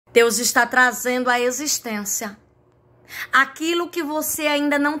Deus está trazendo à existência aquilo que você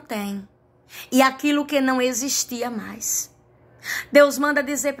ainda não tem e aquilo que não existia mais. Deus manda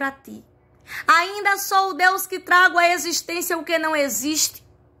dizer para ti: ainda sou o Deus que trago à existência o que não existe.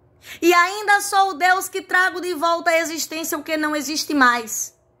 E ainda sou o Deus que trago de volta à existência o que não existe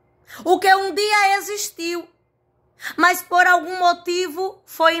mais. O que um dia existiu, mas por algum motivo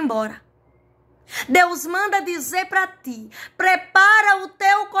foi embora. Deus manda dizer para ti: prepara o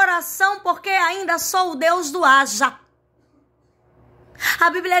teu coração, porque ainda sou o Deus do haja. A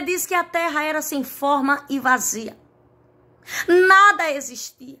Bíblia diz que a terra era sem forma e vazia. Nada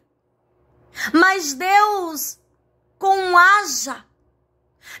existia. Mas Deus, com um haja,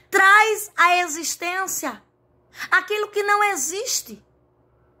 traz à existência aquilo que não existe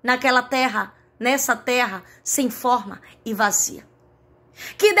naquela terra, nessa terra sem forma e vazia.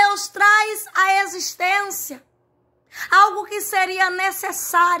 Que Deus traz à existência algo que seria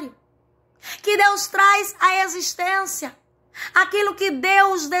necessário. Que Deus traz à existência aquilo que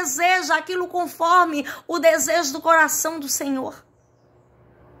Deus deseja, aquilo conforme o desejo do coração do Senhor.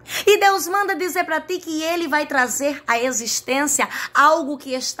 E Deus manda dizer para ti que Ele vai trazer à existência algo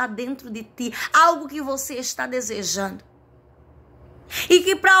que está dentro de ti, algo que você está desejando. E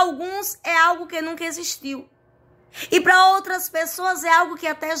que para alguns é algo que nunca existiu. E para outras pessoas é algo que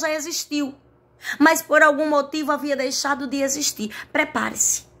até já existiu, mas por algum motivo havia deixado de existir.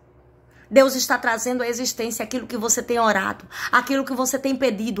 Prepare-se. Deus está trazendo à existência aquilo que você tem orado, aquilo que você tem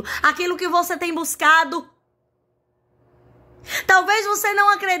pedido, aquilo que você tem buscado. Talvez você não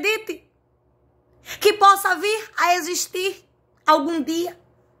acredite que possa vir a existir algum dia,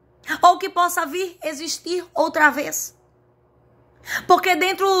 ou que possa vir a existir outra vez. Porque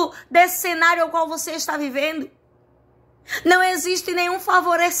dentro desse cenário ao qual você está vivendo, não existe nenhum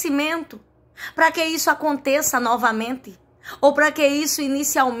favorecimento para que isso aconteça novamente, ou para que isso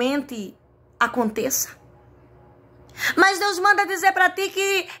inicialmente aconteça. Mas Deus manda dizer para ti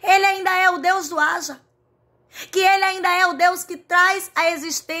que Ele ainda é o Deus do haja, que Ele ainda é o Deus que traz à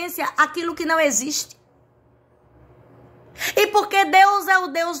existência aquilo que não existe. E porque Deus é o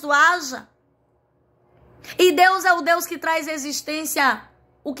Deus do haja, e Deus é o Deus que traz à existência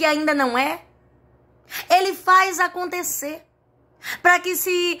o que ainda não é, Ele faz acontecer para que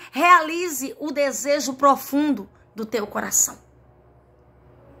se realize o desejo profundo do teu coração.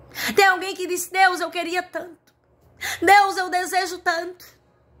 Tem alguém que diz: Deus, eu queria tanto. Deus, eu desejo tanto.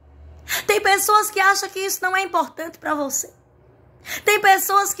 Tem pessoas que acham que isso não é importante para você. Tem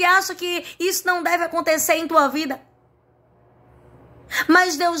pessoas que acham que isso não deve acontecer em tua vida.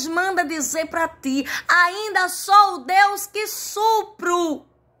 Mas Deus manda dizer para ti: ainda sou o Deus que supro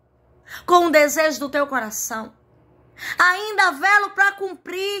com o desejo do teu coração. Ainda velo para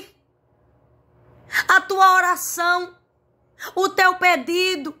cumprir a tua oração, o teu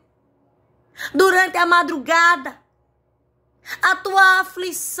pedido durante a madrugada, a tua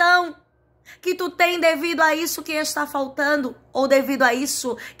aflição que tu tem devido a isso que está faltando, ou devido a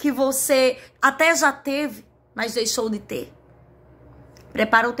isso que você até já teve, mas deixou de ter.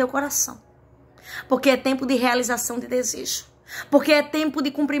 Prepara o teu coração, porque é tempo de realização de desejo, porque é tempo de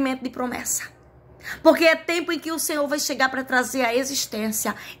cumprimento de promessa, porque é tempo em que o Senhor vai chegar para trazer à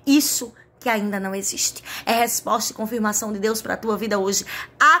existência isso que ainda não existe. É resposta e confirmação de Deus para a tua vida hoje.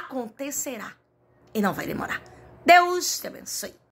 Acontecerá e não vai demorar. Deus te abençoe.